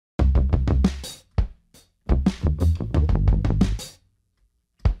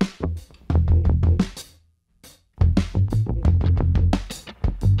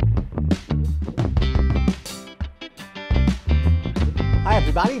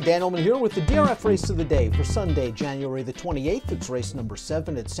Dan Illman here with the DRF race of the day for Sunday, January the 28th. It's race number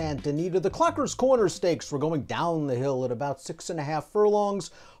 7 at Anita. The Clocker's Corner Stakes. We're going down the hill at about 6.5 furlongs.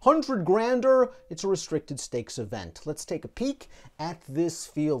 100 grander. It's a restricted stakes event. Let's take a peek at this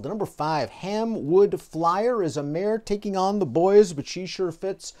field. Number 5, Hamwood Flyer, is a mare taking on the boys, but she sure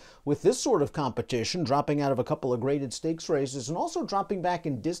fits with this sort of competition, dropping out of a couple of graded stakes races and also dropping back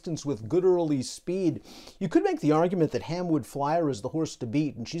in distance with good early speed. You could make the argument that Hamwood Flyer is the horse to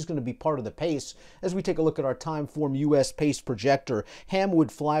beat, and she's going to be part of the pace as we take a look at our Timeform US pace projector.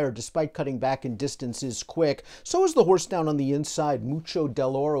 Hamwood Flyer, despite cutting back in distance, is quick. So is the horse down on the inside, Mucho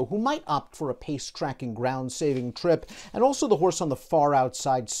Del Oro, who might opt for a pace-tracking, ground-saving trip, and also the horse on the far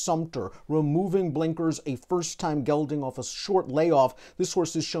outside, Sumter, removing blinkers, a first-time gelding off a short layoff. This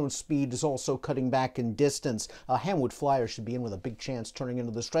horse has shown speed, is also cutting back in distance. Hamwood Flyer should be in with a big chance turning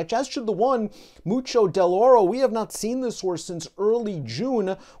into the stretch, as should the one, Mucho Del Oro. We have not seen this horse since early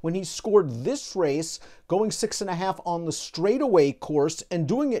June when he scored this race, going 6.5 on the straightaway course and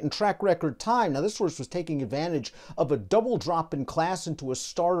doing it in track record time. Now, this horse was taking advantage of a double drop in class into a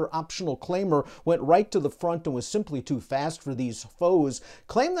starter optional claimer, went right to the front and was simply too fast for these foes.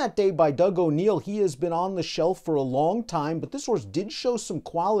 Claimed that day by Doug O'Neill. He has been on the shelf for a long time, but this horse did show some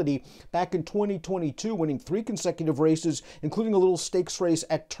quality back in 2022, winning 3 consecutive races, including a little stakes race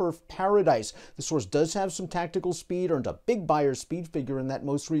at Turf Paradise. This horse does have some tactical speed, earned a big Beyer speed figure in that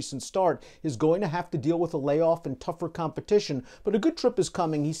most recent start, is going to have to deal with a layoff and tougher competition, but a good trip is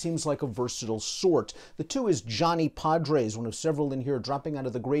coming. He seems like a versatile sort. The 2 is Johnny Padres, one of several in here, dropping out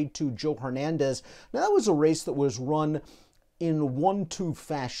of the Grade 2 Joe Hernandez. Now, that was a race that was run in 1-2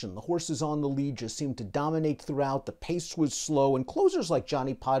 fashion. The horses on the lead just seemed to dominate throughout. The pace was slow, and closers like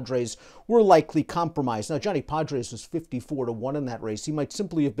Johnny Padres were likely compromised. Now, Johnny Padres was 54-1 in that race. He might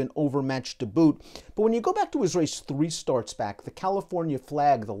simply have been overmatched to boot. But when you go back to his race 3 starts back, the California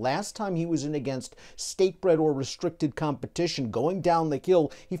Flag, the last time he was in against state-bred or restricted competition, going down the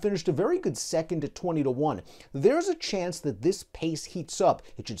hill, he finished a very good second at 20-1. There's a chance that this pace heats up.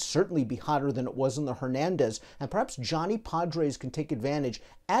 It should certainly be hotter than it was in the Hernandez, and perhaps Johnny Padres can take advantage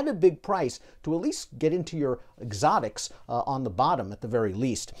at a big price to at least get into your exotics on the bottom at the very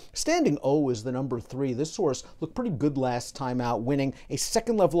least. Standing O is the number 3. This horse looked pretty good last time out, winning a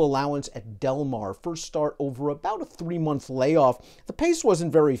second-level allowance at Del Mar. First start over about a 3-month layoff. The pace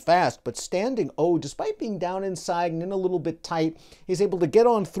wasn't very fast, but Standing O, despite being down inside and in a little bit tight, is able to get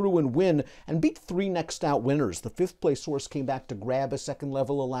on through and win and beat 3 next out winners. The 5th place horse came back to grab a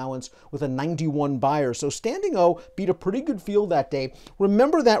second-level allowance with a 91 Beyer. So Standing O beat a pretty good field that day.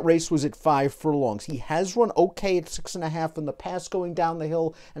 Remember, that race was at 5 furlongs. He has run okay at 6.5 in the past going down the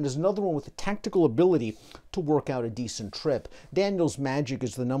hill, and is another one with the tactical ability to work out a decent trip. Daniel's Magic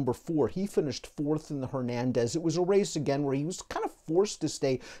is the number 4. He finished 4th in the Hernandez. It was a race again where he was kind of forced to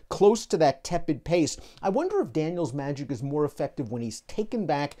stay close to that tepid pace. I wonder if Daniel's Magic is more effective when he's taken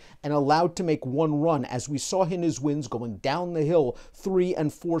back and allowed to make one run, as we saw in his wins going down the hill 3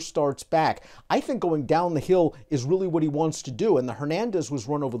 and 4 starts back. I think going down the hill is really what he wants to do, and the Hernandez was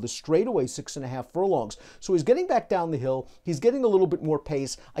run over the straightaway 6.5 furlongs. So he's getting back down the hill. He's getting a little bit more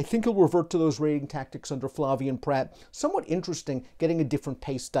pace. I think he'll revert to those rating tactics under Flavien Prat. Somewhat interesting, getting a different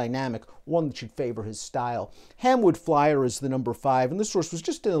pace dynamic, one that should favor his style. Hamwood Flyer is the number 5, and this horse was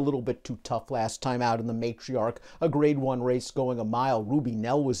just in a little bit too tough last time out in the Matriarch, a Grade 1 race going a mile. Ruby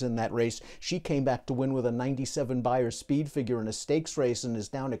Nell was in that race. She came back to win with a 97 Beyer speed figure in a stakes race and is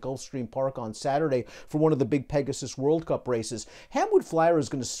down at Gulfstream Park on Saturday for one of the big Pegasus World Cup races. Hamwood Flyer is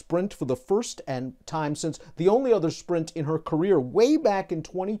going to sprint for the first time since the only other sprint in her career way back in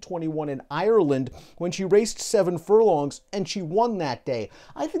 2021 in Ireland, when she raced 7 furlongs and she won that day.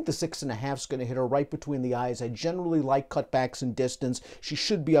 I think the 6.5 is going to hit her right between the eyes. I generally like cutbacks in distance. She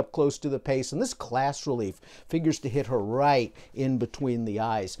should be up close to the pace, and this class relief figures to hit her right in between the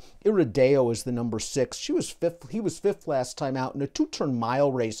eyes. Irideo is the number 6. He was 5th last time out in a 2-turn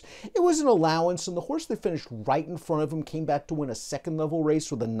mile race. It was an allowance, and the horse that finished right in front of him came back to win a second-level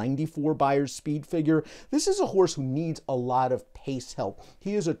race with a 94 Beyer speed figure. This is a horse who needs a lot of pace help.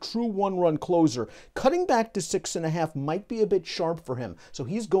 He is a true one-run closer. Cutting back to 6.5 might be a bit sharp for him, so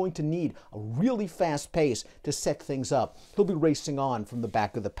he's going to need a really fast pace to set things up. He'll be racing on from the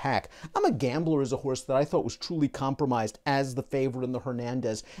back of the pack. I'm a Gambler is a horse that I thought was truly compromised as the favorite in the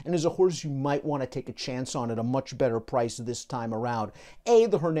Hernandez, and is a horse you might want to take a chance on at a much better price this time around. A,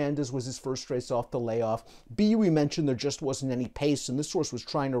 the Hernandez was his first race off the layoff. B, we mentioned the there just wasn't any pace, and this horse was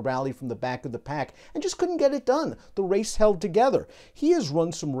trying to rally from the back of the pack and just couldn't get it done. The race held together. He has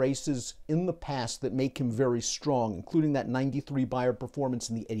run some races in the past that make him very strong, including that 93 Beyer performance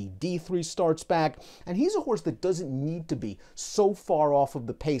in the Eddie D 3 starts back, and he's a horse that doesn't need to be so far off of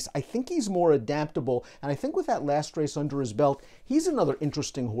the pace. I think he's more adaptable, and I think with that last race under his belt, he's another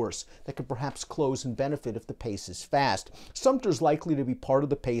interesting horse that could perhaps close and benefit if the pace is fast. Sumter's likely to be part of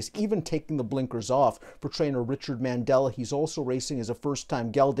the pace, even taking the blinkers off for trainer Richard Mandella. He's also racing as a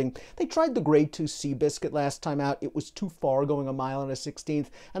first-time gelding. They tried the Grade 2 Seabiscuit last time out. It was too far, going a mile and a 16th,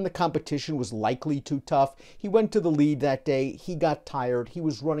 and the competition was likely too tough. He went to the lead that day. He got tired. He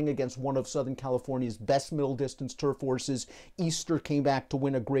was running against one of Southern California's best middle-distance turf horses. Easter came back to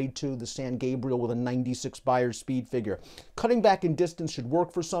win a Grade 2, the San Gabriel, with a 96 Beyer speed figure. Cutting back in distance should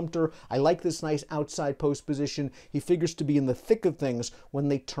work for Sumter. I like this nice outside post position. He figures to be in the thick of things when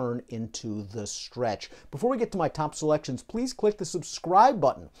they turn into the stretch. Before we get to my top selections, please click the subscribe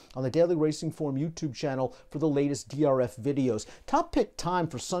button on the Daily Racing Form YouTube channel for the latest DRF videos. Top pick time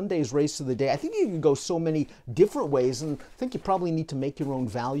for Sunday's race of the day. I think you can go so many different ways, and I think you probably need to make your own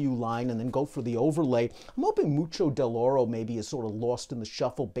value line and then go for the overlay. I'm hoping Mucho Del Oro maybe is sort of lost in the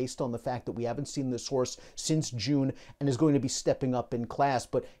shuffle based on the fact that we haven't seen this horse since June and is going to be stepping up in class,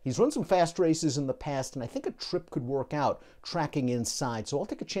 but he's run some fast races in the past, and I think a trip could work out tracking inside. So I'll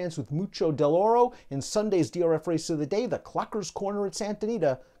take a chance with Mucho Del Oro in Sunday's DRF race of the day, the Clocker's Corner at Santa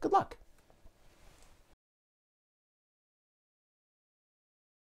Anita. Good luck.